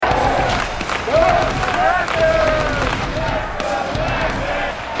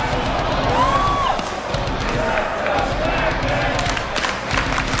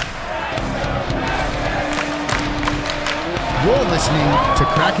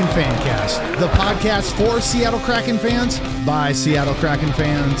Kraken Fancast, the podcast for Seattle Kraken fans by Seattle Kraken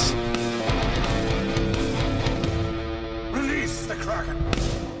fans. Release the Kraken!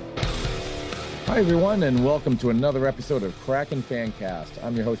 Hi, everyone, and welcome to another episode of Kraken Fancast.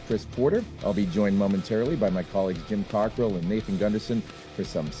 I'm your host, Chris Porter. I'll be joined momentarily by my colleagues Jim Cockrell and Nathan Gunderson for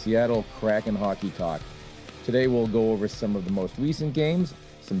some Seattle Kraken hockey talk. Today, we'll go over some of the most recent games,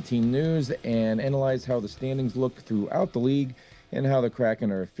 some team news, and analyze how the standings look throughout the league and how the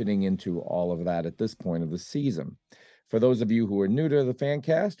Kraken are fitting into all of that at this point of the season. For those of you who are new to the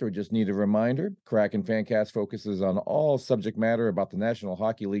Fancast or just need a reminder, Kraken Fancast focuses on all subject matter about the National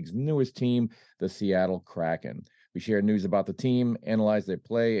Hockey League's newest team, the Seattle Kraken. We share news about the team, analyze their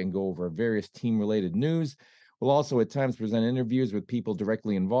play, and go over various team-related news. We'll also at times present interviews with people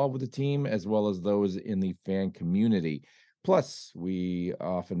directly involved with the team, as well as those in the fan community. Plus, we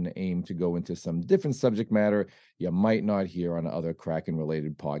often aim to go into some different subject matter you might not hear on other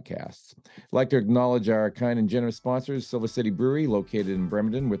Kraken-related podcasts. I'd like to acknowledge our kind and generous sponsors, Silver City Brewery, located in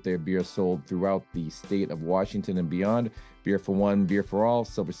Bremerton, with their beer sold throughout the state of Washington and beyond. Beer for one, beer for all.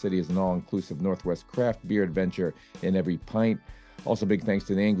 Silver City is an all-inclusive Northwest craft beer adventure in every pint. Also, big thanks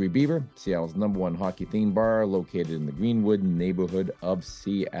to the Angry Beaver, Seattle's #1 hockey theme bar, located in the Greenwood neighborhood of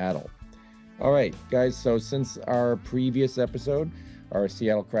Seattle. All right, guys, so since our previous episode, our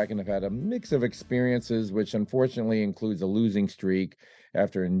Seattle Kraken have had a mix of experiences, which unfortunately includes a losing streak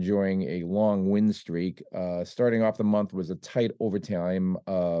after enjoying a long win streak. Starting off the month was a tight overtime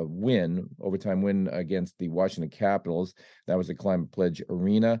win against the Washington Capitals. That was at Climate Pledge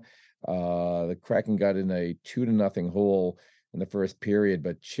Arena. The Kraken got in a 2-0 hole in the first period,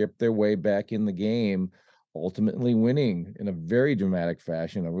 but chipped their way back in the game, ultimately winning in a very dramatic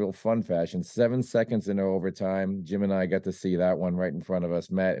fashion, a real fun fashion. 7 seconds into overtime. Jim and I got to see that one right in front of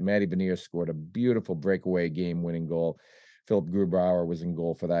us. Matty Beniers scored a beautiful breakaway game-winning goal. Philip Grubauer was in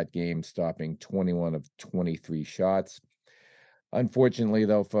goal for that game, stopping 21 of 23 shots. Unfortunately,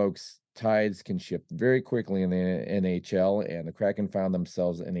 though, folks, tides can shift very quickly in the NHL, and the Kraken found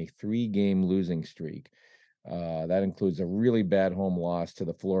themselves in a 3-game losing streak. That includes a really bad home loss to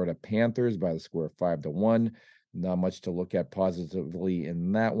the Florida Panthers by the score of 5-1. Not much to look at positively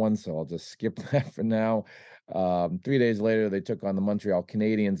in that one, so I'll just skip that for now. 3 days later, they took on the Montreal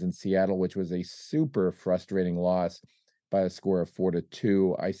Canadiens in Seattle, which was a super frustrating loss by a score of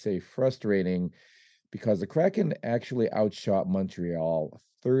 4-2. I say frustrating because the Kraken actually outshot Montreal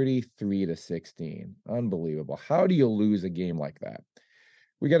 33-16. Unbelievable. How do you lose a game like that?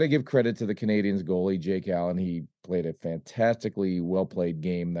 We got to give credit to the Canadiens goalie, Jake Allen. He played a fantastically well-played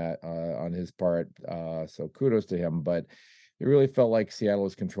game that on his part, so kudos to him. But it really felt like Seattle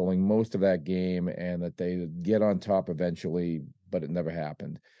was controlling most of that game and that they'd get on top eventually, but it never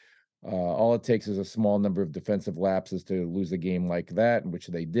happened. All it takes is a small number of defensive lapses to lose a game like that, which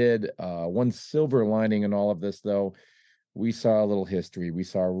they did. One silver lining in all of this, though, we saw a little history. We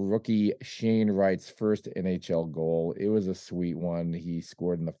saw rookie Shane Wright's first NHL goal. It was a sweet one. He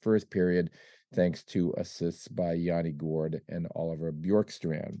scored in the first period thanks to assists by Yanni Gourde and Oliver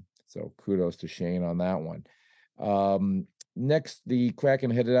Bjorkstrand. So kudos to Shane on that one. Next, the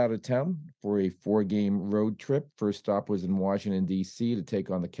Kraken headed out of town for a 4-game road trip. First stop was in Washington, D.C. to take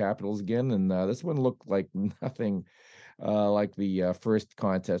on the Capitals again. And this one looked like nothing like the first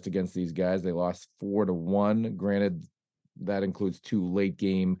contest against these guys. They lost 4-1. Granted, that includes 2 late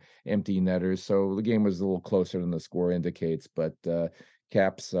game empty netters. So the game was a little closer than the score indicates, but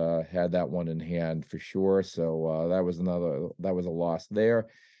Caps had that one in hand for sure. So that was a loss there.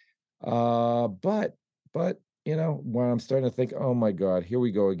 But you know, when I'm starting to think, oh my God, here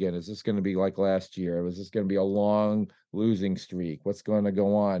we go again. Is this going to be like last year? Was this going to be a long losing streak? What's going to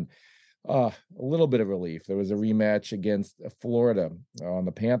go on? A little bit of relief. There was a rematch against Florida on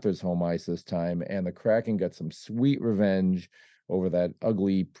the Panthers' home ice this time, and the Kraken got some sweet revenge over that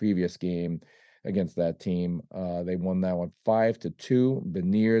ugly previous game against that team. They won that one 5-2.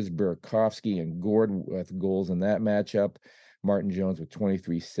 Beniers, Burakovsky, and Gourde with goals in that matchup. Martin Jones with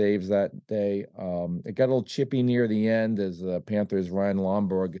 23 saves that day. It got a little chippy near the end as the Panthers' Ryan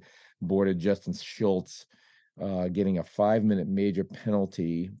Lomberg boarded Justin Schultz, getting a 5-minute major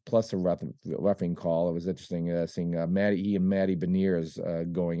penalty plus a roughing call. It was interesting seeing Matty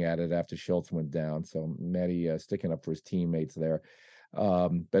Beniers going at it after Schultz went down. So Matty sticking up for his teammates there.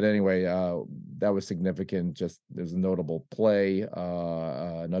 But anyway, that was significant. Just there's a notable play,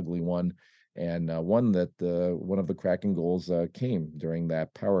 an ugly one, and one that one of the Kraken goals came during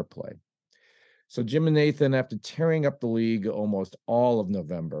that power play. So Jim and Nathan, after tearing up the league almost all of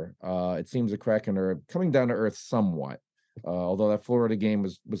November, it seems the Kraken are coming down to earth somewhat. Although that Florida game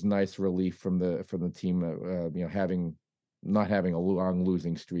was nice relief from the team, having not having a long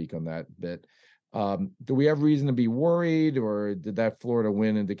losing streak on that bit. Do we have reason to be worried, or did that Florida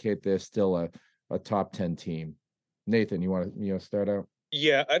win indicate they're still a top 10 team? Nathan, you want to start out?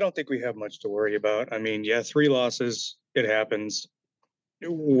 Yeah, I don't think we have much to worry about. I mean, yeah, 3 losses, it happens.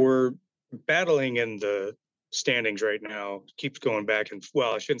 We're battling in the standings right now. Keeps going back and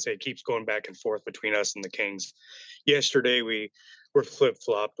well, I shouldn't say it keeps going back and forth between us and the Kings. Yesterday we were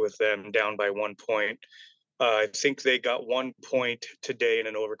flip-flopped with them down by 1 point. I think they got 1 point today in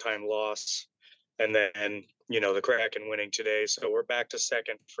an overtime loss. And then, the Kraken winning today. So we're back to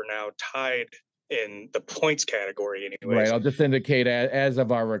second for now, tied in the points category anyways. Right. I'll just indicate as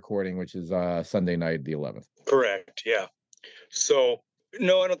of our recording, which is Sunday night, the 11th. Correct. Yeah. So,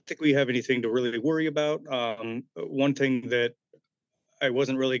 no, I don't think we have anything to really worry about. One thing that I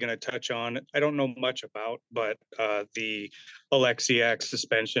wasn't really going to touch on, I don't know much about, but the Oleksiak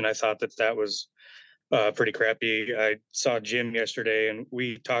suspension, I thought that was pretty crappy. I saw Jim yesterday and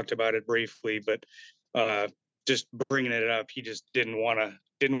we talked about it briefly, but just bringing it up, he just didn't want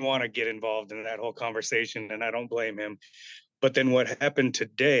to get involved in that whole conversation, and I don't blame him. But then what happened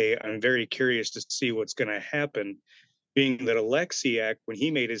today, I'm very curious to see what's going to happen, being that Oleksiak, when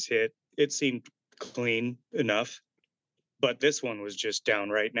he made his hit, it seemed clean enough, but this one was just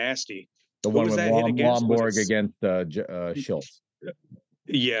downright nasty. The one with Lomborg against Schultz.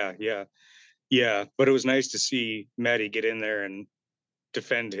 Yeah, but it was nice to see Matty get in there and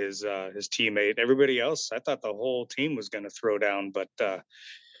defend his teammate. Everybody else, I thought the whole team was going to throw down, but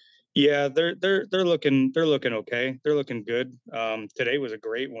yeah, they're looking okay. They're looking good. Today was a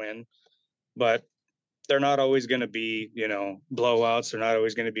great win, but they're not always going to be, blowouts. They're not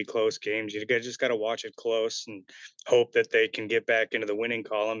always going to be close games. You just got to watch it close and hope that they can get back into the winning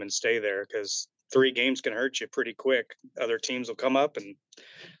column and stay there, because 3 games can hurt you pretty quick. Other teams will come up, and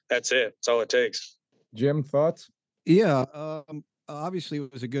that's it. That's all it takes. Jim, thoughts? Yeah. Obviously,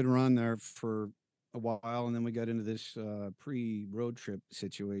 it was a good run there for a while, and then we got into this pre-road trip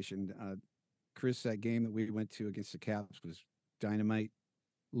situation. Chris, that game that we went to against the Caps was dynamite.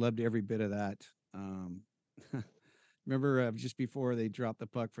 Loved every bit of that. Remember just before they dropped the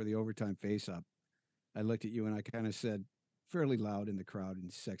puck for the overtime face-up, I looked at you and I kind of said, fairly loud in the crowd in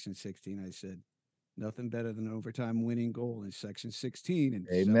section 16, I said, nothing better than an overtime winning goal in section 16. And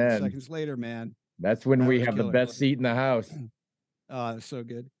Amen. 7 seconds later, man. That's when we have the best seat in the house. So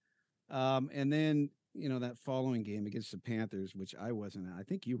good. And then, that following game against the Panthers, which I wasn't at. I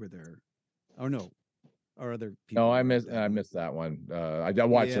think you were there. Oh, no. Or other people. No, I missed that one. I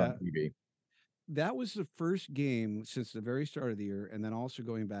watched it on TV. That was the first game since the very start of the year, and then also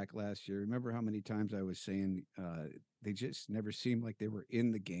going back last year. Remember how many times I was saying they just never seemed like they were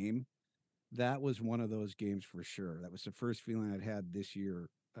in the game? That was one of those games for sure. That was the first feeling I'd had this year,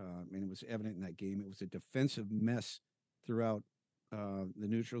 and it was evident in that game. It was a defensive mess throughout the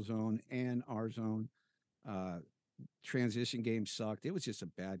neutral zone and our zone. Transition game sucked. It was just a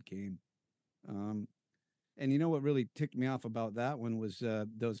bad game. And you know what really ticked me off about that one was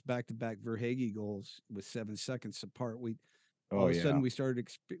those back-to-back Verhaeghe goals with 7 seconds apart. All of a sudden we started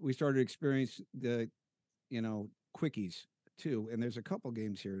to experience the, quickies too. And there's a couple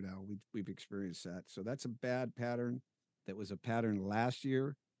games here now we've experienced that. So that's a bad pattern. That was a pattern last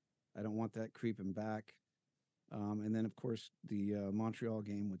year. I don't want that creeping back. And then of course the Montreal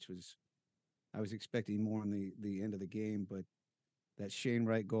game, which I was expecting more on the end of the game, but that Shane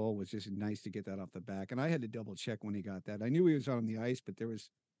Wright goal was just nice to get that off the back. And I had to double check when he got that. I knew he was on the ice, but there was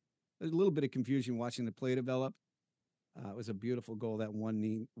a little bit of confusion watching the play develop. It was a beautiful goal, that one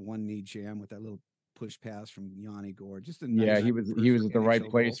knee jam with that little push pass from Yanni Gourde. Just a nice he was at the right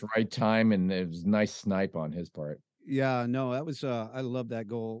place, right time, and it was a nice snipe on his part. Yeah, no, that was I love that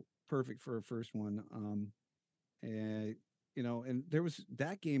goal. Perfect for a first one. And there was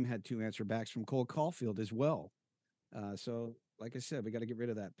that game had 2 answer backs from Cole Caulfield as well. So like I said, we got to get rid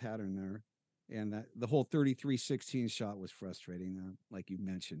of that pattern there. And that the whole 33-16 shot was frustrating, like you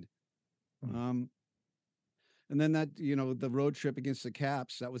mentioned. And then that, the road trip against the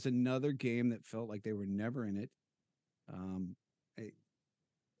Caps, that was another game that felt like they were never in it.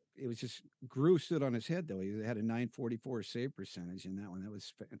 It was just Grew stood on his head, though. He had a .944 save percentage in that one. That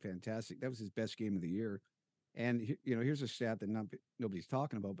was fantastic. That was his best game of the year. And, here's a stat that nobody's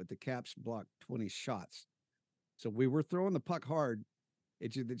talking about, but the Caps blocked 20 shots. So we were throwing the puck hard. It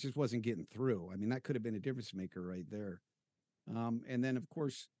just wasn't getting through. I mean, that could have been a difference maker right there. And then, of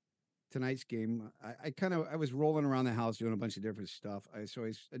course, tonight's game, I was rolling around the house doing a bunch of different stuff. I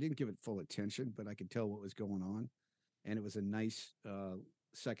didn't give it full attention, but I could tell what was going on. And it was a nice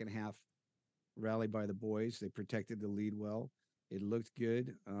second half rally by the boys. They protected the lead well. It looked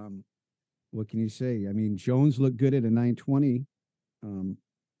good. what can you say? I mean, Jones looked good at a 920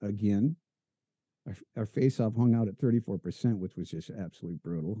 again. Our face-off hung out at 34%, which was just absolutely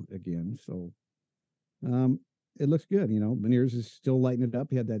brutal again. So it looks good. Beniers is still lighting it up.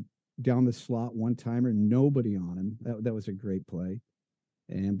 He had that down the slot one-timer, nobody on him. That was a great play.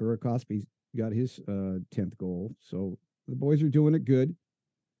 And Burakovsky got his 10th goal. So the boys are doing it good.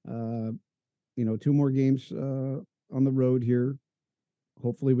 2 more games on the road here.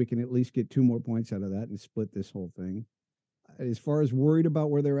 Hopefully we can at least get 2 more points out of that and split this whole thing. As far as worried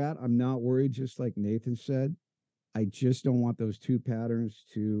about where they're at, I'm not worried, just like Nathan said. I just don't want those 2 patterns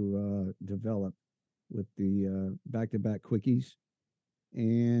to develop with the back-to-back quickies.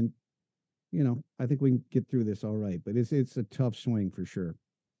 And, I think we can get through this all right. But it's a tough swing for sure.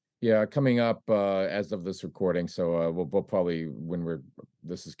 Yeah, coming up as of this recording, so we'll probably, when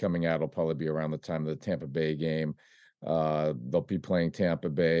this is coming out, it'll probably be around the time of the Tampa Bay game. They'll be playing Tampa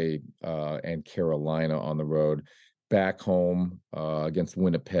Bay and Carolina on the road. Back home against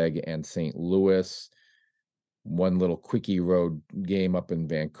Winnipeg and St. Louis. One little quickie road game up in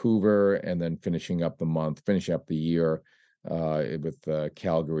Vancouver, and then finishing up the year with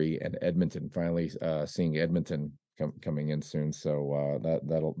Calgary and Edmonton. Finally seeing Edmonton coming in soon, so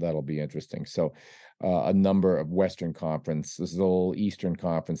that'll be interesting. So a number of Western Conference. This is a little Eastern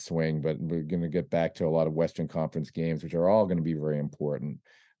Conference swing, but we're going to get back to a lot of Western Conference games, which are all going to be very important.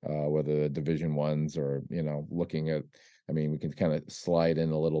 Whether the Division ones or looking at, we can kind of slide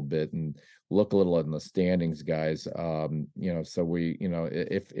in a little bit and look a little in the standings, guys. So we,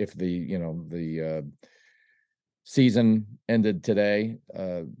 if the season ended today,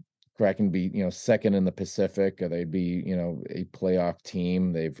 Kraken be second in the Pacific, they'd be a playoff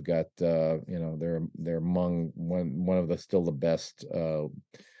team. They've got they're among one of the still the best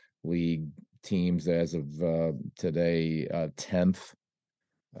league teams as of today, 10th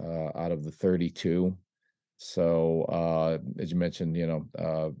out of the 32. So as you mentioned,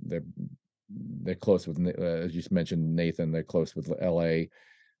 they're close with, as you mentioned, Nathan, they're close with LA.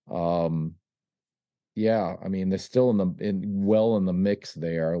 Yeah, they're still in the mix.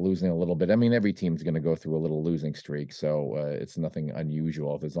 They are losing a little bit. Every team's going to go through a little losing streak, so it's nothing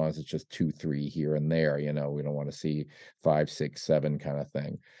unusual. As long as it's just 2-3 here and there, we don't want to see 5, 6, 7 kind of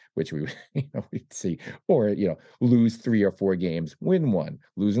thing, which we we'd see, or lose 3 or 4 games, win 1,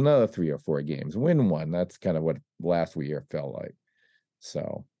 lose another 3 or 4 games, win 1. That's kind of what last year felt like.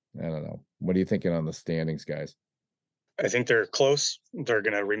 So I don't know. What are you thinking on the standings, guys? I think they're close. They're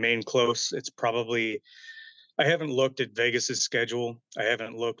going to remain close. It's probably, I haven't looked at Vegas's schedule. I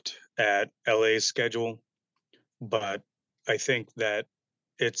haven't looked at LA's schedule, but I think that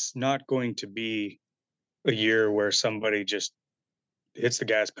it's not going to be a year where somebody just hits the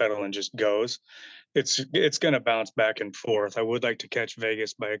gas pedal and just goes. It's going to bounce back and forth. I would like to catch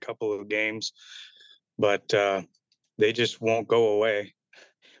Vegas by a couple of games, but they just won't go away,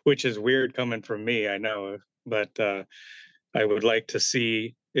 which is weird coming from me, I know. But I would like to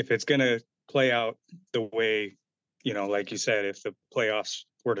see if it's going to play out the way, like you said, if the playoffs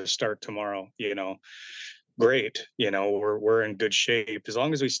were to start tomorrow, great. We're in good shape as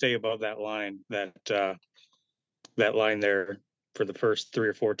long as we stay above that line. That line there for the first 3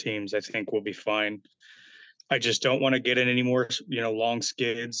 or 4 teams, I think we'll be fine. I just don't want to get in any more, long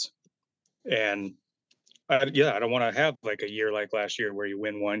skids, and I don't want to have like a year like last year where you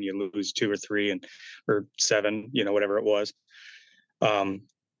win 1, you lose 2 or 3 or 7, whatever it was.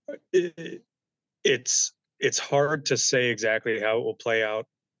 It's hard to say exactly how it will play out,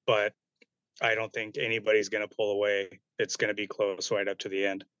 but I don't think anybody's going to pull away. It's going to be close right up to the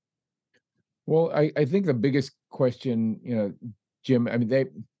end. Well, I think the biggest question, Jim,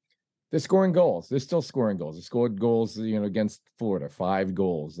 they're scoring goals. They're still scoring goals. They scored goals, against Florida, 5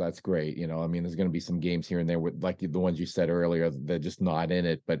 goals. That's great. There's going to be some games here and there with, like the ones you said earlier, they're just not in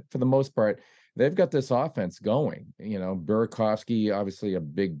it. But for the most part, they've got this offense going. Burakovsky, obviously a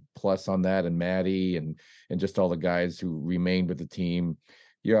big plus on that, and Maddie and just all the guys who remained with the team.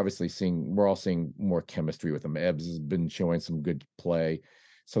 We're all seeing more chemistry with them. Ebbs has been showing some good play.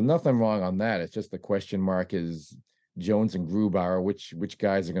 So nothing wrong on that. It's just the question mark is Jones and Grubauer, which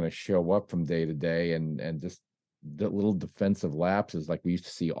guys are going to show up from day to day, and just the little defensive lapses like we used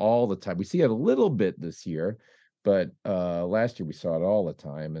to see all the time. We see it a little bit this year, but last year we saw it all the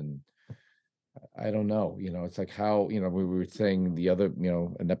time. And I don't know, it's like how, we were saying the other,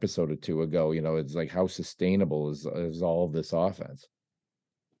 an episode or 2 ago, it's like how sustainable is all of this offense?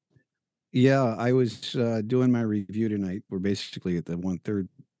 Yeah, I was doing my review tonight. We're basically at the 1/3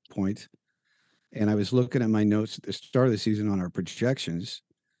 point. And I was looking at my notes at the start of the season on our projections.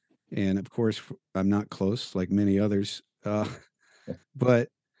 And of course, I'm not close like many others. But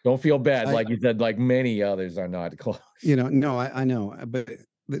Don't feel bad. Like you said, like many others are not close. No, I know. But,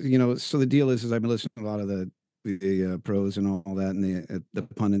 so the deal is I've been listening to a lot of the pros and all that and the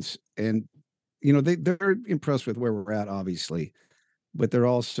pundits. And, they're impressed with where we're at, obviously. But they're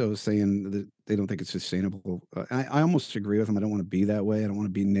also saying that they don't think it's sustainable. I almost agree with them. I don't want to be that way. I don't want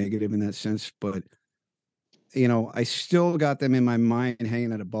to be negative in that sense. But, I still got them in my mind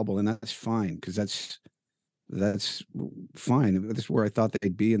hanging at a bubble, and that's fine because that's fine. That's where I thought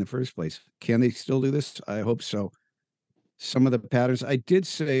they'd be in the first place. Can they still do this? I hope so. Some of the patterns I did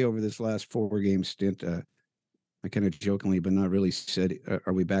say over this last 4-game stint, I kind of jokingly, but not really said,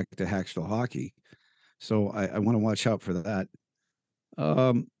 are we back to Hackstall hockey? So I want to watch out for that.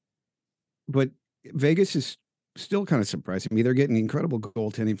 But Vegas is still kind of surprising me. They're getting incredible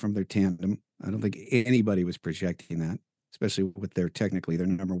goaltending from their tandem. I don't think anybody was projecting that, especially with their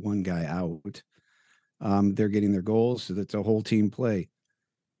number one guy out. They're getting their goals, so that's a whole team play.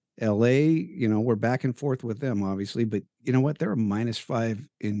 LA, we're back and forth with them, obviously, but you know what? They're a -5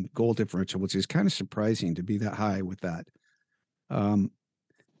 in goal differential, which is kind of surprising to be that high with that.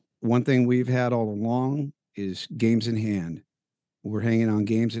 One thing we've had all along is games in hand. We're hanging on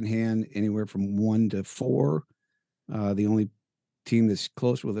games in hand anywhere from 1 to 4. The only team that's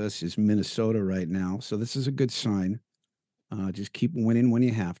close with us is Minnesota right now, so this is a good sign. Just keep winning when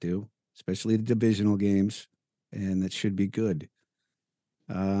you have to, especially the divisional games, and that should be good.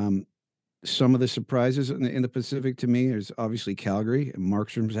 Some of the surprises in the Pacific to me is obviously Calgary.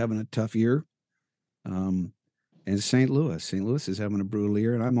 Markstrom's having a tough year. And St. Louis. St. Louis is having a brutal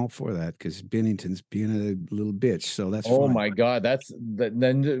year, and I'm all for that because Binnington's being a little bitch. So that's fine. My God,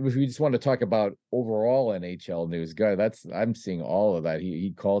 then if we just want to talk about overall NHL news, guy, I'm seeing all of that.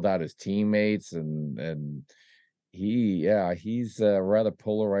 He called out his teammates and he's a rather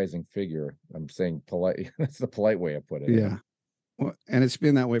polarizing figure. I'm saying polite. That's the polite way of putting it. Yeah. Well, and it's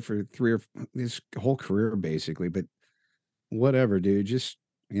been that way for his whole career, basically. But whatever, dude. Just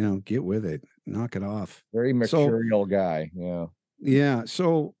get with it. Knock it off. Very mercurial guy. Yeah. Yeah.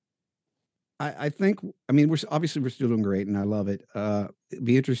 So I think, we're still doing great, and I love it. It'd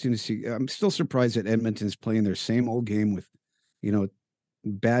be interesting to see. I'm still surprised that Edmonton's playing their same old game with,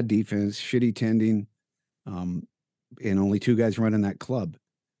 bad defense, shitty tending, and only 2 guys running that club.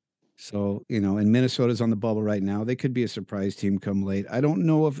 So, and Minnesota's on the bubble right now. They could be a surprise team come late. I don't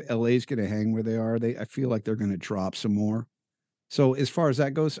know if LA's going to hang where they are. I feel like they're going to drop some more. So as far as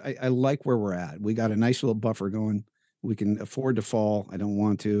that goes, I like where we're at. We got a nice little buffer going. We can afford to fall. I don't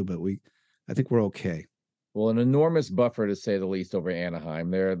want to, but I think we're okay. Well, an enormous buffer to say the least over Anaheim.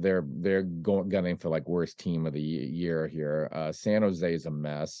 They're gunning for like worst team of the year here. San Jose is a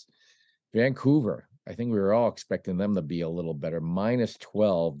mess. Vancouver, I think we were all expecting them to be a little better.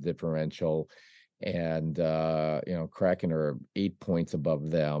 -12 differential, and Kraken are 8 points above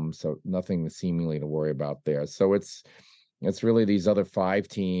them, so nothing seemingly to worry about there. So it's really these other 5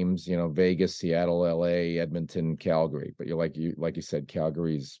 teams, Vegas, Seattle, LA, Edmonton, Calgary. But like you said,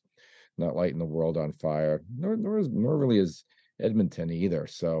 Calgary's not lighting the world on fire, nor really is Edmonton either.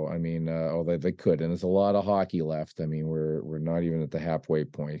 So although they could, and there's a lot of hockey left. We're not even at the halfway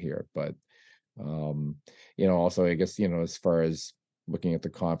point here, but also I guess as far as looking at the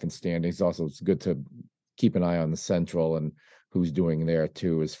conference standings, also it's good to keep an eye on the Central and who's doing there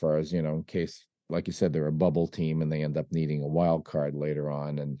too, as far as in case, like you said, they're a bubble team and they end up needing a wild card later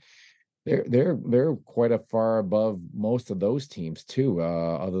on, and they're quite a far above most of those teams too,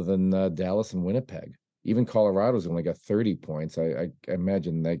 other than Dallas and Winnipeg. Even Colorado's only got 30 points. I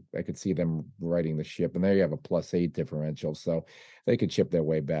imagine I could see them riding the ship, and they have a +8 differential, so they could chip their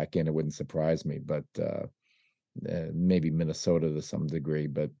way back in. It wouldn't surprise me, but maybe Minnesota to some degree,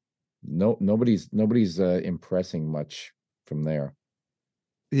 but nobody's impressing much from there.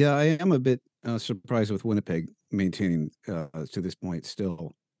 Yeah, I am a bit surprised with Winnipeg maintaining to this point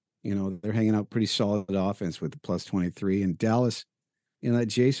still. They're hanging out pretty solid offense with the +23, and Dallas, that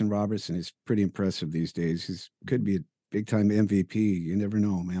Jason Robertson is pretty impressive these days. He could be a big-time MVP. You never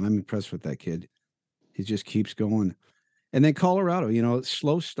know, man. I'm impressed with that kid. He just keeps going. And then Colorado,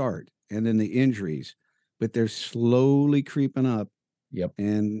 slow start, and then the injuries, but they're slowly creeping up. Yep.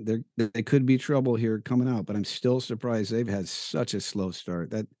 And they could be trouble here coming out, but I'm still surprised they've had such a slow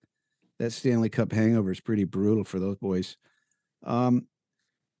start. That Stanley Cup hangover is pretty brutal for those boys.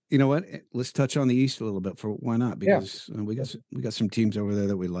 You know what? Let's touch on the East a little bit. Why not? Because we got some teams over there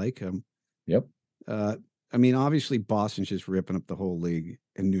that we like. Yep. Obviously Boston's just ripping up the whole league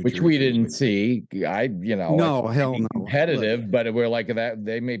in New Jersey. Which we didn't see. No, hell no. Competitive, but we're like that.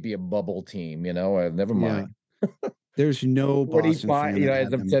 They may be a bubble team. Never mind. Yeah. There's no 45. Boston fan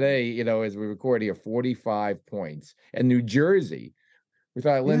as of today, as we record here, 45 points, and New Jersey, We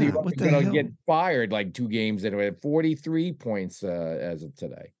thought Lindy Yeah, Ruff what was the going to hell? get fired like 2 games into it. 43 points as of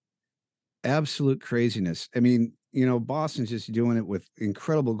today. Absolute craziness. I mean, Boston's just doing it with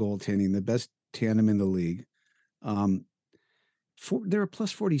incredible goaltending, the best tandem in the league. They're a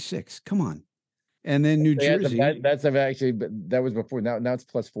plus 46. Come on. And then New Jersey. That's actually, but that was before. Now it's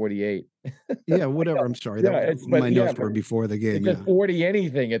plus 48. Yeah, whatever. I'm sorry. Yeah, My notes were before the game. It's 40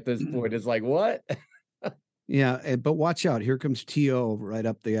 anything at this point. It's like, what? Yeah, but watch out. Here comes T.O. right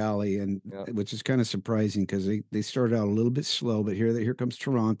up the alley, and which is kind of surprising because they started out a little bit slow, but here comes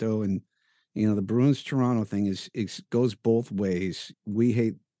Toronto, and the Bruins Toronto thing it goes both ways. We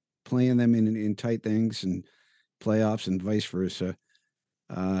hate playing them in tight things and playoffs and vice versa.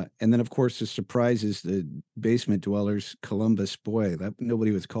 And then of course the surprise is the basement dwellers, Columbus. Boy, that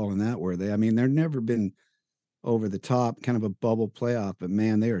nobody was calling that, were they? I mean, they've never been over the top, kind of a bubble playoff, but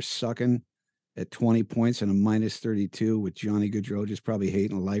man, they are sucking at 20 points and a minus 32 with Johnny Gaudreau just probably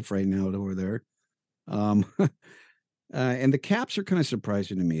hating life right now over there. And the Caps are kind of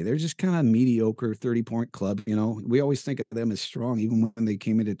surprising to me. They're just kind of mediocre 30-point club. We always think of them as strong, even when they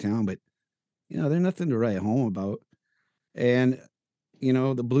came into town, but they're nothing to write home about. And,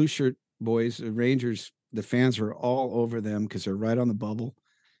 the blue shirt boys, the Rangers, the fans are all over them because they're right on the bubble.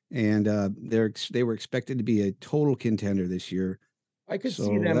 And they were expected to be a total contender this year. I could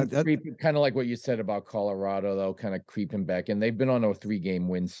see them creeping, kind of like what you said about Colorado, though, kind of creeping back. And they've been on a 3-game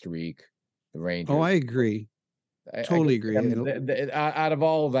win streak, the Rangers. Oh, I agree. Totally agree. Out of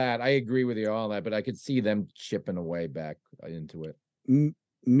all of that, I agree with you on that, but I could see them chipping away back into it.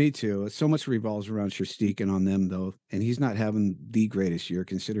 Me too. So much revolves around Shesterkin on them, though, and he's not having the greatest year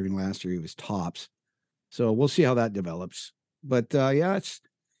considering last year he was tops. So we'll see how that develops. But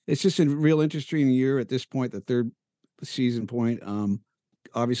it's just a real interesting year at this point, the third season point.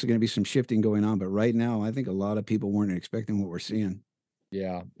 Obviously going to be some shifting going on, but right now I think a lot of people weren't expecting what we're seeing.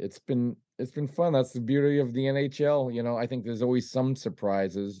 Yeah, it's been fun. That's the beauty of the NHL. I think there's always some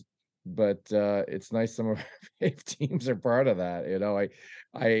surprises, but it's nice some of our favorite teams are part of that.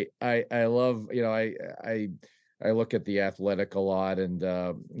 I love, I look at the Athletic a lot, and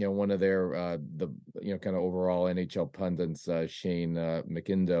one of their kind of overall NHL pundits, Shane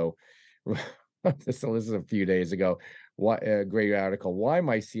McIndoe, this is a few days ago. A great article. Why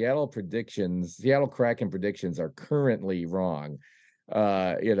my Seattle Kraken predictions are currently wrong.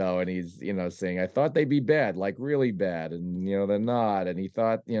 And he's, saying, I thought they'd be bad, like really bad. And, they're not. And he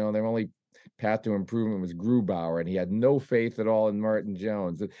thought, their only path to improvement was Grubauer, and he had no faith at all in Martin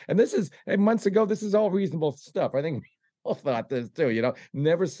Jones. And this is months ago. This is all reasonable stuff. I think we all thought this too,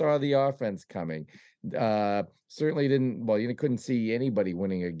 never saw the offense coming. Certainly didn't. Well, you couldn't see anybody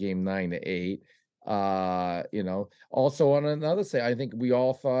winning a game 9-8. Also on another side, I think we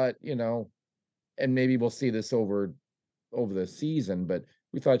all thought, and maybe we'll see this over the season, but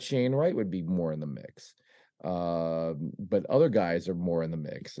we thought Shane Wright would be more in the mix. But other guys are more in the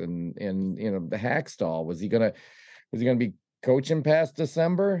mix. And the Hackstall, was he gonna be coaching past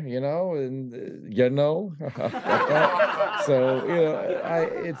December? So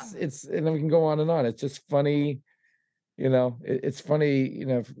it's and then we can go on and on. It's just funny. It's funny,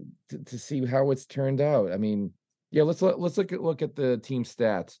 to see how it's turned out. I mean, let's look at the team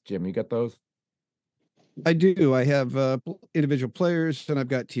stats. Jim, you got those? I do. I have individual players, and I've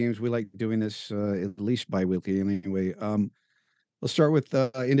got teams. We like doing this at least bi-weekly anyway. Let's start with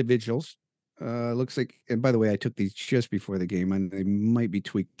individuals. Looks like, and by the way, I took these just before the game, and they might be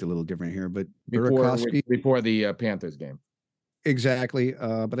tweaked a little different here, but before the Panthers game. Exactly.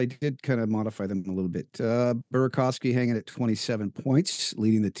 But I did kind of modify them a little bit. Burakovsky hanging at 27 points,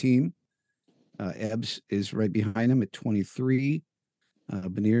 leading the team. Ebbs is right behind him at 23.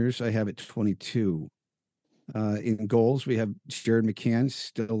 Beniers, I have at 22. In goals, we have Jared McCann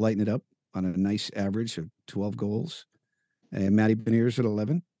still lighting it up on a nice average of 12 goals. And Matty Beniers at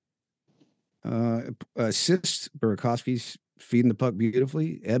 11. Assists, Burakovsky's feeding the puck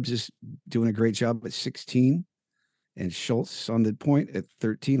beautifully. Ebbs is doing a great job at 16. And Schultz on the point at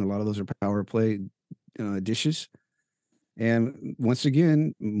 13. A lot of those are power play dishes. And once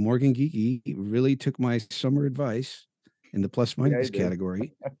again, Morgan Geekie really took my summer advice in the plus-minus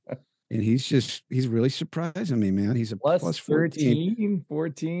category. And he's really surprising me, man. He's a plus 14.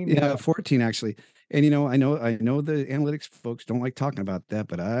 14. Yeah, 14 actually. And I know the analytics folks don't like talking about that,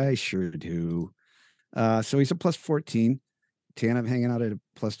 but I sure do. So he's a plus 14. Tanev hanging out at a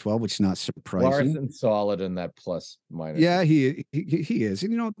plus 12, which is not surprising. Larson solid in that plus minus. Yeah, he is.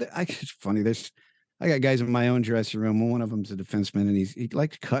 And it's funny. I got guys in my own dressing room. One of them's a defenseman, and he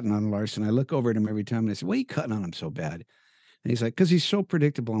likes cutting on Larson. I look over at him every time, and I say, "Why are you cutting on him so bad?" And he's like, "Because he's so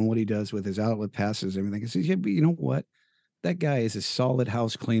predictable on what he does with his outlet passes and everything." I said, "Yeah, but you know what? That guy is a solid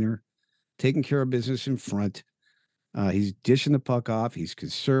house cleaner, taking care of business in front. He's dishing the puck off. He's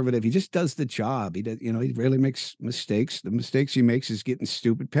conservative. He just does the job. He does, he rarely makes mistakes. The mistakes he makes is getting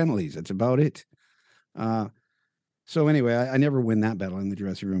stupid penalties. That's about it. So anyway, I never win that battle in the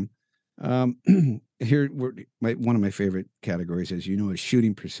dressing room. Here, one of my favorite categories, as you know, is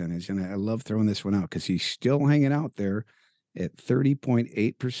shooting percentage, and I love throwing this one out because he's still hanging out there at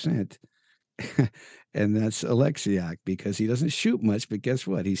 30.8%. And that's Alexiak, because he doesn't shoot much, but guess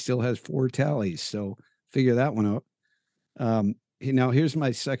what? He still has 4 tallies. So figure that one out. Now here's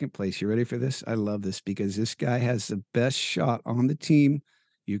my second place. You ready for this? I love this because this guy has the best shot on the team.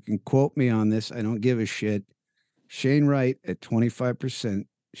 You can quote me on this. I don't give a shit. Shane Wright at 25%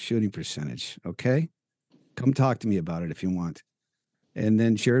 shooting percentage. Okay. Come talk to me about it if you want. And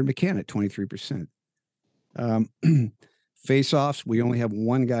then Jared McCann at 23%. Face-offs, we only have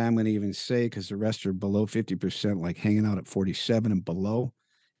one guy I'm going to even say because the rest are below 50%, like hanging out at 47 and below.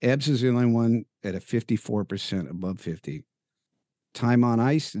 Ebbs is the only one at a 54% above 50. Time on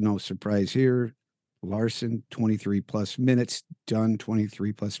ice, no surprise here. Larson, 23 plus minutes. Dunn,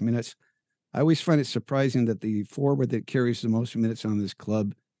 23 plus minutes. I always find it surprising that the forward that carries the most minutes on this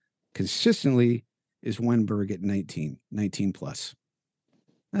club consistently is Wenberg at 19 plus.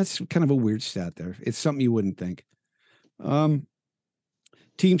 That's kind of a weird stat there. It's something you wouldn't think. Team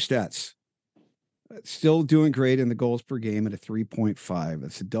stats. Still doing great in the goals per game at a 3.5.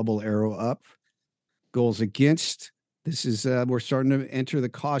 That's a double arrow up. Goals against. This is we're starting to enter the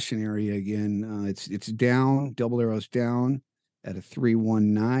caution area again. It's down. Double arrows down at a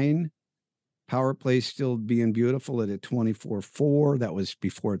 3.19. Power play still being beautiful at a 24.4. That was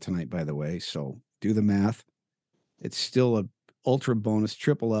before tonight, by the way. So do the math. It's still a ultra bonus,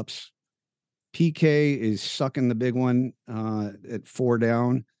 triple ups. PK is sucking the big one at 4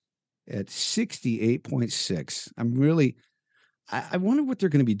 down at 68.6. I wonder what they're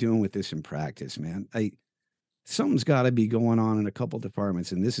going to be doing with this in practice, man. Something's got to be going on in a couple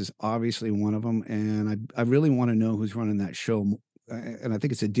departments, and this is obviously one of them. And I really want to know who's running that show. And I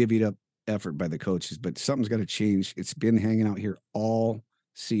think it's a divvied up effort by the coaches, but something's got to change. It's been hanging out here all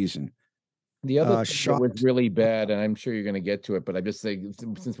season. The other thing that was really bad, and I'm sure you're going to get to it, but I just think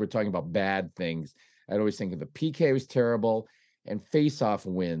since we're talking about bad things, I'd always think of the PK was terrible and face-off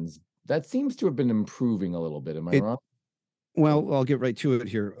wins. That seems to have been improving a little bit. Am I wrong? Well, I'll get right to it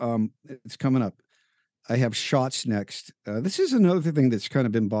here. It's coming up. I have shots next. This is another thing that's kind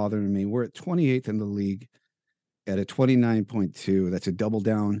of been bothering me. We're at 28th in the league at a 29.2. That's a double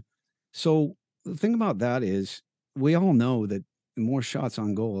down. So the thing about that is we all know that more shots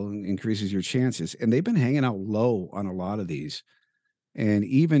on goal increases your chances. And they've been hanging out low on a lot of these. And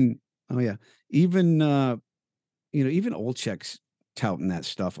even Olczyk's touting that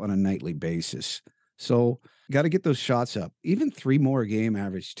stuff on a nightly basis. So got to get those shots up. Even 3 more a game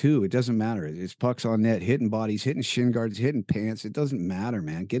average too. It doesn't matter. It's pucks on net, hitting bodies, hitting shin guards, hitting pants. It doesn't matter,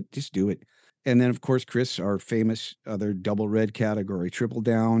 man. Just do it. And then, of course, Chris, our famous other double red category, triple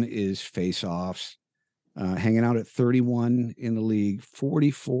down is face-offs. Hanging out at 31 in the league,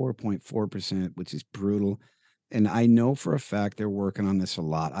 44.4%, which is brutal. And I know for a fact they're working on this a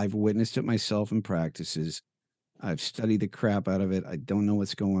lot. I've witnessed it myself in practices. I've studied the crap out of it. I don't know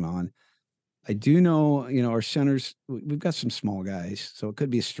what's going on. I do know, our centers, we've got some small guys, so it could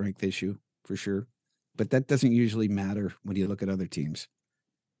be a strength issue for sure. But that doesn't usually matter when you look at other teams.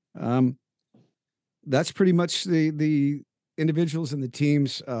 That's pretty much the individuals and the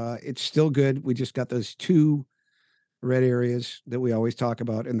teams. It's still good. We just got those 2 red areas that we always talk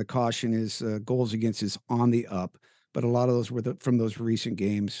about, and the caution is goals against is on the up, but a lot of those were from those recent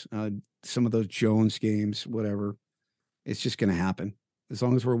games, some of those Jones games, whatever. It's just going to happen as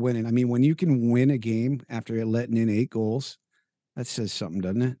long as we're winning. I mean, when you can win a game after letting in 8 goals, that says something,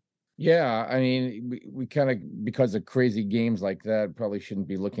 doesn't it? Yeah, I mean, we kind of, because of crazy games like that, probably shouldn't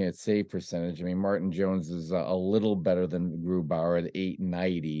be looking at save percentage. I mean, Martin Jones is a little better than Grubauer at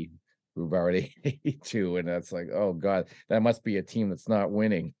 890, Grubauer at 882, and that's like, oh God, that must be a team that's not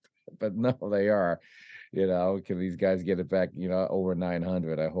winning. But no, they are. Can these guys get it back? Over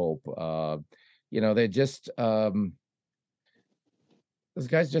 900? I hope. They just those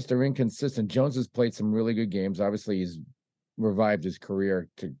guys just are inconsistent. Jones has played some really good games. Obviously, he's revived his career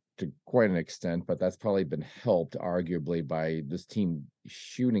to quite an extent, but that's probably been helped arguably by this team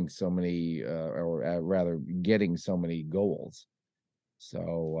shooting so many, or rather getting so many goals.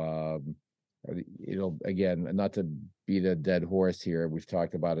 So it'll, again, not to beat a dead horse here. We've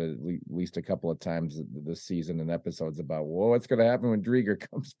talked about it at least a couple of times this season in episodes about, what's going to happen when Drieger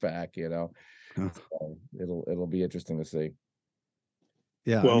comes back, So it'll be interesting to see.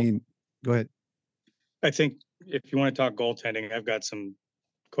 Yeah. Well, go ahead. I think if you want to talk goaltending, I've got some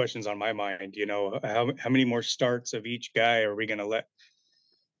questions on my mind. How many more starts of each guy are we going to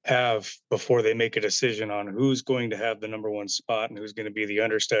have before they make a decision on who's going to have the number one spot and who's going to be the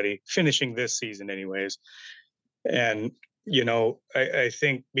understudy finishing this season anyways? And I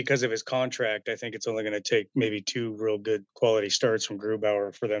think because of his contract, I think it's only going to take maybe 2 real good quality starts from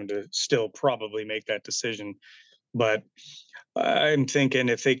Grubauer for them to still probably make that decision. But I'm thinking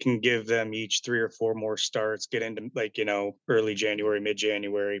if they can give them each 3 or 4 more starts, get into early January,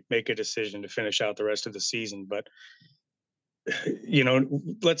 mid-January, make a decision to finish out the rest of the season. But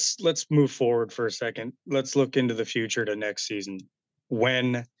let's move forward for a second. Let's look into the future to next season.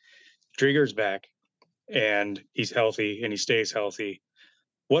 When Driedger's back and he's healthy and he stays healthy,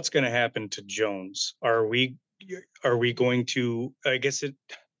 what's going to happen to Jones? Are we going to, I guess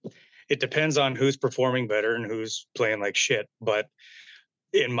it depends on who's performing better and who's playing like shit. But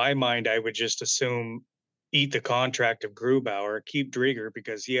in my mind, I would just assume eat the contract of Grubauer, keep Driedger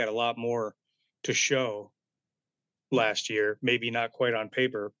because he had a lot more to show last year. Maybe not quite on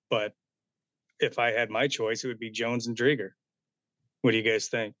paper, but if I had my choice, it would be Jones and Driedger. What do you guys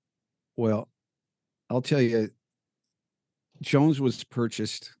think? Well, I'll tell you, Jones was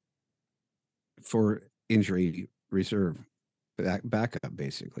purchased for injury reserve. Backup,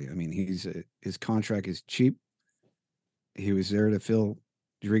 basically. I mean, his contract is cheap. He was there to fill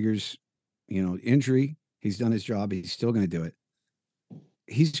Driedger's, injury. He's done his job. He's still going to do it.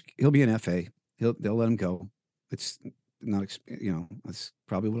 He'll be an FA. They'll let him go. It's not, that's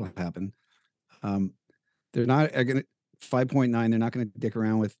probably what'll happen. They're not going to 5.9. They're not going to dick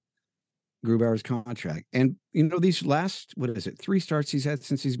around with Grubauer's contract. And these last, 3 starts he's had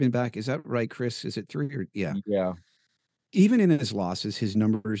since he's been back. Is that right, Chris? Is it 3 or yeah? Yeah. Even in his losses, his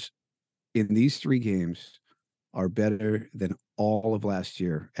numbers in these 3 games are better than all of last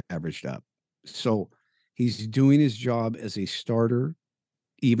year averaged up. So he's doing his job as a starter,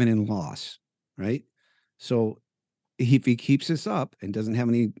 even in loss, right? So if he keeps this up and doesn't have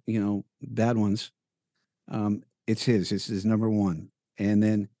any, bad ones, it's his number one. And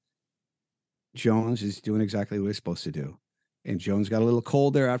then Jones is doing exactly what he's supposed to do. And Jones got a little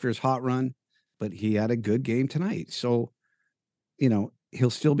cold there after his hot run, but he had a good game tonight. So,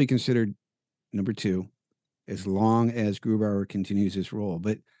 he'll still be considered number 2 as long as Grubauer continues his role.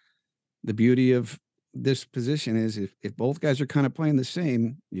 But the beauty of this position is if both guys are kind of playing the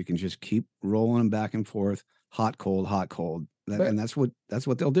same, you can just keep rolling them back and forth, hot, cold, hot, cold. And that's what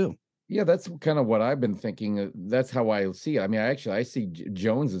they'll do. Yeah, that's kind of what I've been thinking. That's how I see it. I mean, I see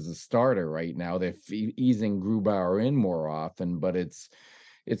Jones as a starter right now. They're easing Grubauer in more often, but it's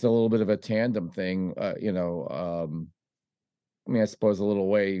a little bit of a tandem thing. I suppose a little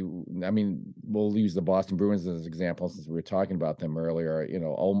way. I mean, we'll use the Boston Bruins as an example since we were talking about them earlier.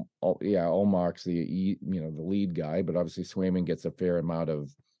 Ullmark's the lead guy, but obviously Swayman gets a fair amount of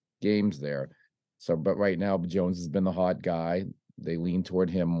games there. So, but right now Jones has been the hot guy. They lean toward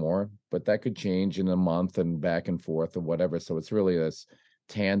him more, but that could change in a month and back and forth or whatever. So it's really this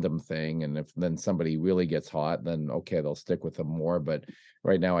tandem thing. And if then somebody really gets hot, then okay, they'll stick with him more. But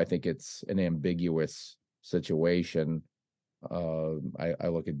right now, I think it's an ambiguous situation. I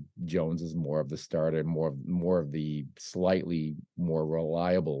look at Jones as more of the starter, more of the slightly more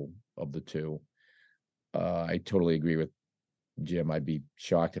reliable of the 2. I totally agree with Jim. I'd be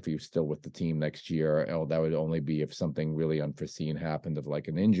shocked if he was still with the team next year. That would only be if something really unforeseen happened, of like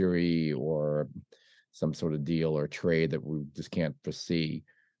an injury or some sort of deal or trade that we just can't foresee.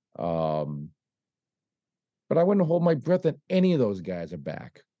 But I wouldn't hold my breath that any of those guys are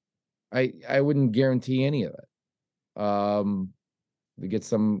back. I wouldn't guarantee any of it. To get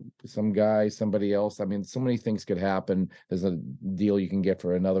some guy, somebody else. I mean, so many things could happen. There's a deal you can get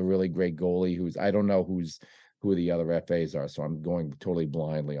for another really great goalie I don't know who the other FAs are, so I'm going totally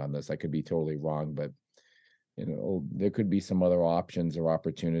blindly on this. I could be totally wrong, but there could be some other options or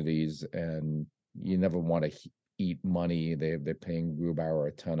opportunities, and you never want to eat money. They're paying Grubauer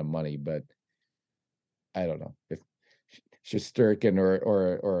a ton of money, but I don't know if Shesterkin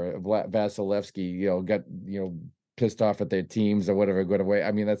or Vasilevsky, got pissed off at their teams or whatever going away.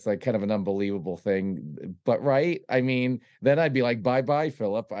 I mean, that's like kind of an unbelievable thing. But right, I mean, then I'd be like, bye,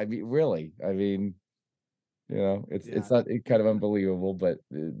 Philip. I mean, really, I mean, it's not kind of unbelievable, but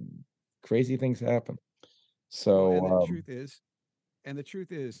crazy things happen. So and the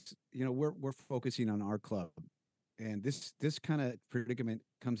truth is, we're focusing on our club, and this kind of predicament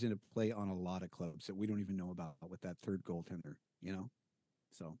comes into play on a lot of clubs that we don't even know about with that third goaltender.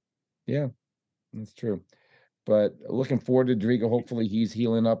 So yeah, that's true. But looking forward to Driedger. Hopefully he's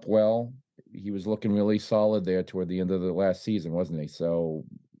healing up well. He was looking really solid there toward the end of the last season, wasn't he? So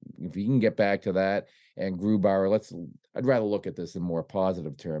if he can get back to that, and Grubauer. I'd rather look at this in more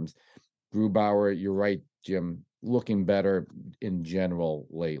positive terms. Grubauer, you're right, Jim, looking better in general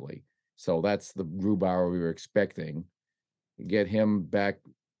lately. So that's the Grubauer we were expecting. Get him back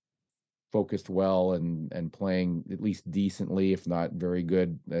focused well and playing at least decently, if not very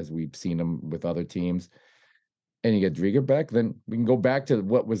good, as we've seen him with other teams. And you get Driedger back, then we can go back to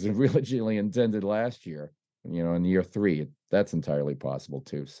what was originally intended last year, in year 3. That's entirely possible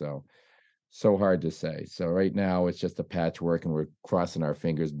too. So hard to say. So right now it's just a patchwork, and we're crossing our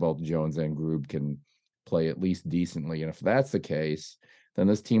fingers both Jones and Grub can play at least decently. And if that's the case, then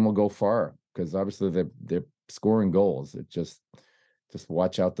this team will go far, because obviously they're scoring goals. It just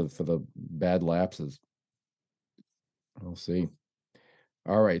watch out for the bad lapses. We'll see.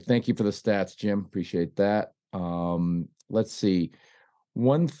 All right. Thank you for the stats, Jim. Appreciate that. Let's see.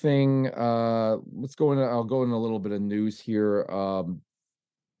 One thing, I'll go in a little bit of news here.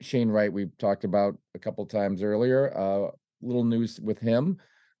 Shane Wright, we've talked about a couple times earlier. Little news with him.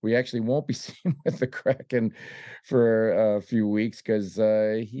 We actually won't be seeing with the Kraken for a few weeks, because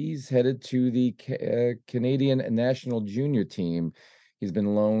he's headed to the Canadian national junior team. He's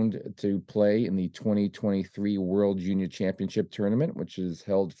been loaned to play in the 2023 World Junior Championship Tournament, which is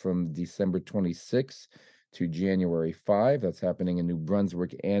held from December 26 to January 5. That's happening in New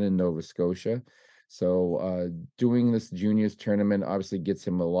Brunswick and in Nova Scotia. So doing this juniors tournament obviously gets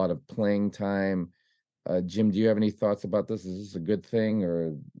him a lot of playing time. Jim, do you have any thoughts about this? Is this a good thing,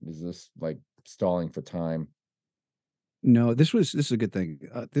 or is this like stalling for time? No, this is a good thing.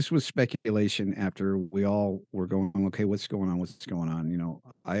 This was speculation after we all were going, okay, what's going on? What's going on?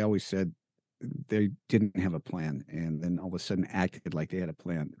 I always said they didn't have a plan, and then all of a sudden acted like they had a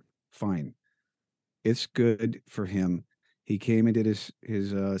plan. Fine. It's good for him. He came and did his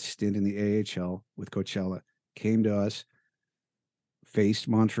stint in the AHL with Coachella, came to us, faced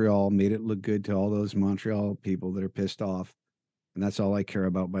Montreal, made it look good to all those Montreal people that are pissed off. And that's all I care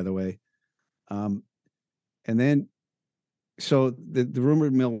about, by the way. And then, so the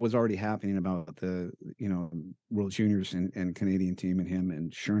rumor mill was already happening about the, World Juniors and Canadian team and him.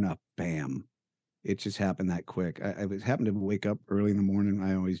 And sure enough, bam, it just happened that quick. I happened to wake up early in the morning.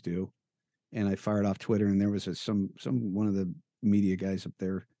 I always do. And I fired off Twitter, and there was one of the media guys up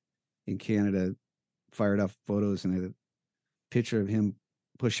there in Canada fired off photos and a picture of him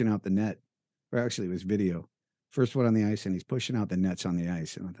pushing out the net, or actually it was video. First one on the ice, and he's pushing out the nets on the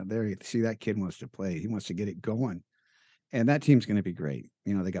ice. And I thought, there, you see, that kid wants to play. He wants to get it going. And that team's going to be great.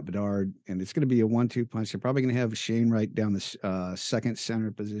 They got Bedard, and it's going to be a 1-2 punch. They're probably going to have Shane Wright down the second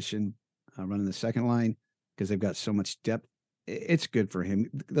center position, running the second line, because they've got so much depth. It's good for him.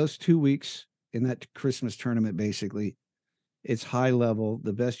 Those 2 weeks in that Christmas tournament, basically, it's high level,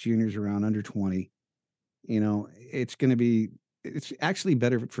 the best juniors around under 20. It's actually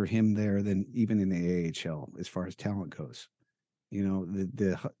better for him there than even in the AHL as far as talent goes.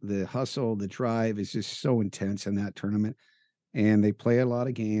 The hustle, the drive is just so intense in that tournament, and they play a lot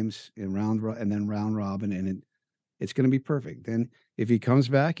of games in round robin, and it's going to be perfect. Then if he comes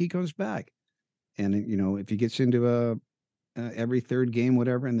back, he comes back. And if he gets into every third game,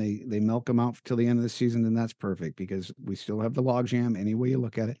 whatever, and they milk him out till the end of the season, then that's perfect, because we still have the logjam any way you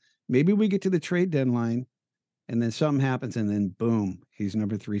look at it. Maybe we get to the trade deadline and then something happens, and then boom, he's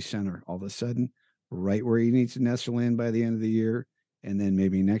number 3 center all of a sudden, right where he needs to nestle in by the end of the year. And then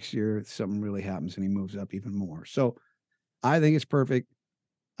maybe next year something really happens and he moves up even more. So I think it's perfect.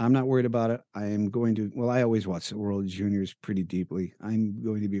 I'm not worried about it. I always watch the World Juniors pretty deeply. I'm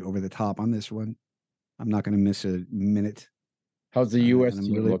going to be over the top on this one. I'm not going to miss a minute. How's the U.S.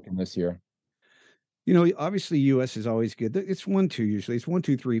 team looking this year? Obviously U.S. is always good. It's 1-2 usually. It's 1,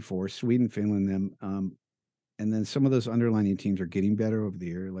 2, 3, 4. Sweden, Finland, them. And then some of those underlining teams are getting better over the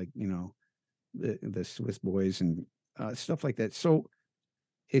year, like, the Swiss boys and stuff like that. So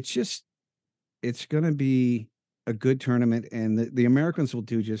it's going to be a good tournament, and the Americans will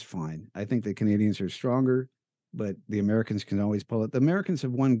do just fine. I think the Canadians are stronger, but the Americans can always pull it. The Americans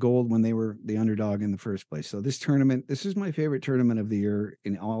have won gold when they were the underdog in the first place. So this is my favorite tournament of the year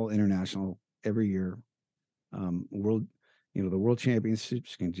in all international every year. The World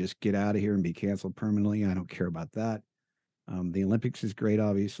Championships can just get out of here and be canceled permanently. I don't care about that. The Olympics is great,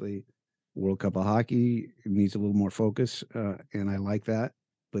 obviously. World Cup of Hockey needs a little more focus, and I like that.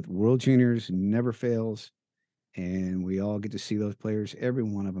 But World Juniors never fails, and we all get to see those players. Every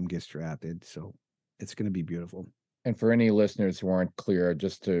one of them gets drafted, so it's going to be beautiful. And for any listeners who aren't clear,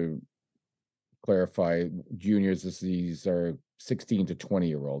 just to clarify, juniors, these are 16 to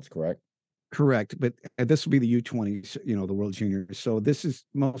 20-year-olds, correct? Correct, but this will be the U20s, the World Juniors. So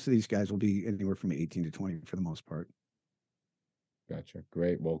most of these guys will be anywhere from 18 to 20 for the most part. Gotcha.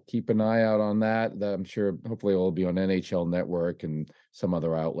 Great. Well, keep an eye out on that. I'm sure hopefully it will be on NHL Network and some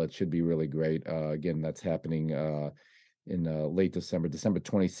other outlets. Should be really great. Again, that's happening in late December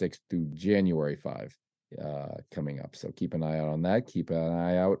 26th through January 5 coming up. So keep an eye out on that. Keep an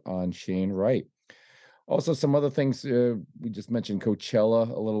eye out on Shane Wright. Also, some other things. We just mentioned Coachella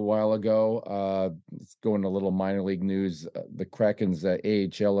a little while ago. Let's go into a little minor league news. The Kraken's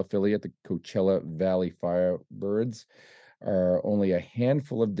AHL affiliate, the Coachella Valley Firebirds, are only a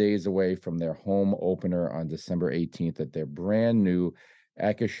handful of days away from their home opener on December 18th at their brand new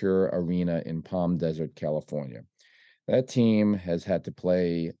Acrisure Arena in Palm Desert, California. That team has had to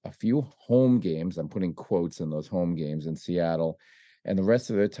play a few home games. I'm putting quotes in those home games in Seattle, and the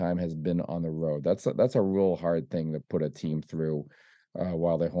rest of their time has been on the road. That's a real hard thing to put a team through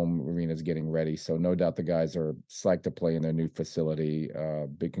while their home arena is getting ready. So no doubt the guys are psyched to play in their new facility.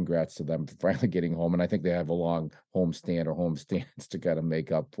 Big congrats to them for finally getting home. And I think they have a long homestand or homestands to kind of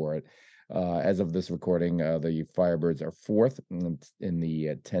make up for it. As of this recording, the Firebirds are fourth in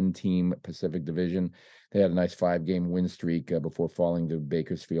the 10-team Pacific Division. They had a nice 5-game win streak before falling to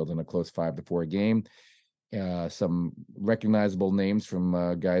Bakersfield in a close 5-4 game. Some recognizable names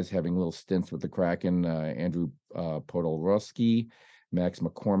from guys having little stints with the Kraken: Andrew Podolski, Max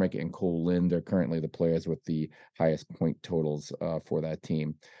McCormick, and Cole Lind are currently the players with the highest point totals for that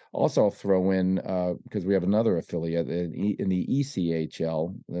team. Also, I'll throw in, because we have another affiliate in the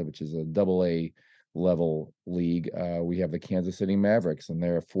ECHL, which is a AA level league. We have the Kansas City Mavericks, and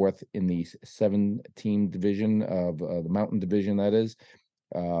they're fourth in the 7-team division of the Mountain Division, that is.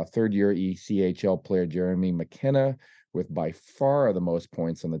 Third-year ECHL player Jeremy McKenna with by far the most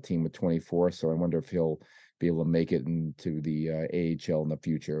points on the team with 24. So I wonder if he'll be able to make it into the AHL in the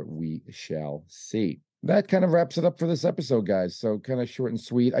future. We shall see. That kind of wraps it up for this episode, guys. So kind of short and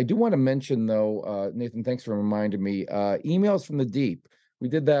sweet. I do want to mention, though, Nathan, thanks for reminding me, emails from the deep. We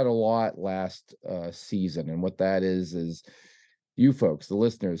did that a lot last season. And what that is you folks, the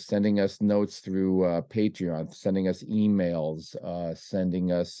listeners, sending us notes through Patreon, sending us emails,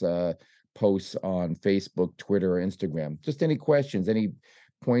 sending us posts on Facebook, Twitter, or Instagram. Just any questions, any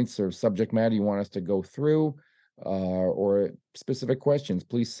points or subject matter you want us to go through, or specific questions,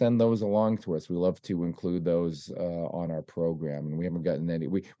 please send those along to us. We love to include those on our program. And we haven't gotten any.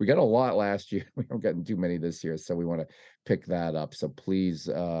 We got a lot last year. We haven't gotten too many this year, so we want to pick that up. So please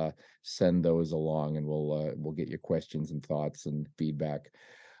send those along, and we'll get your questions and thoughts and feedback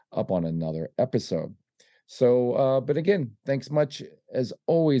up on another episode. So, but again, thanks much as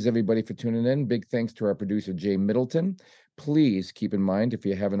always, everybody, for tuning in. Big thanks to our producer, Jay Middleton. Please keep in mind, if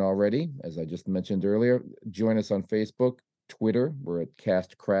you haven't already, as I just mentioned earlier, join us on Facebook, Twitter. We're at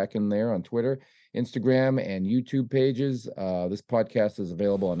Cast Kraken there on Twitter, Instagram, and YouTube pages. This podcast is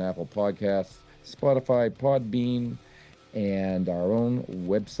available on Apple Podcasts, Spotify, Podbean, and our own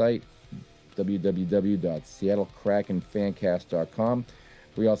website, www.seattlekrakenfancast.com.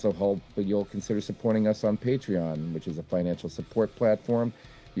 We also hope that you'll consider supporting us on Patreon, which is a financial support platform.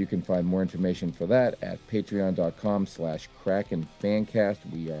 You can find more information for that at patreon.com/KrakenFancast.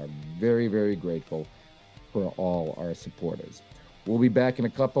 We are very, very grateful for all our supporters. We'll be back in a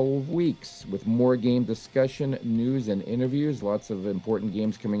couple of weeks with more game discussion, news, and interviews. Lots of important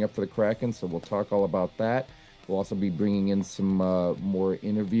games coming up for the Kraken, so we'll talk all about that. We'll also be bringing in some more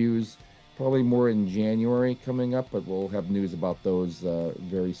interviews, probably more in January coming up, but we'll have news about those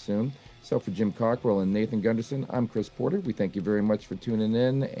very soon. So for Jim Cockrell and Nathan Gunderson, I'm Chris Porter. We thank you very much for tuning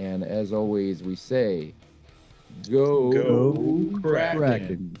in. And as always, we say, go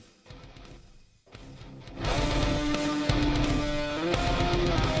Kraken.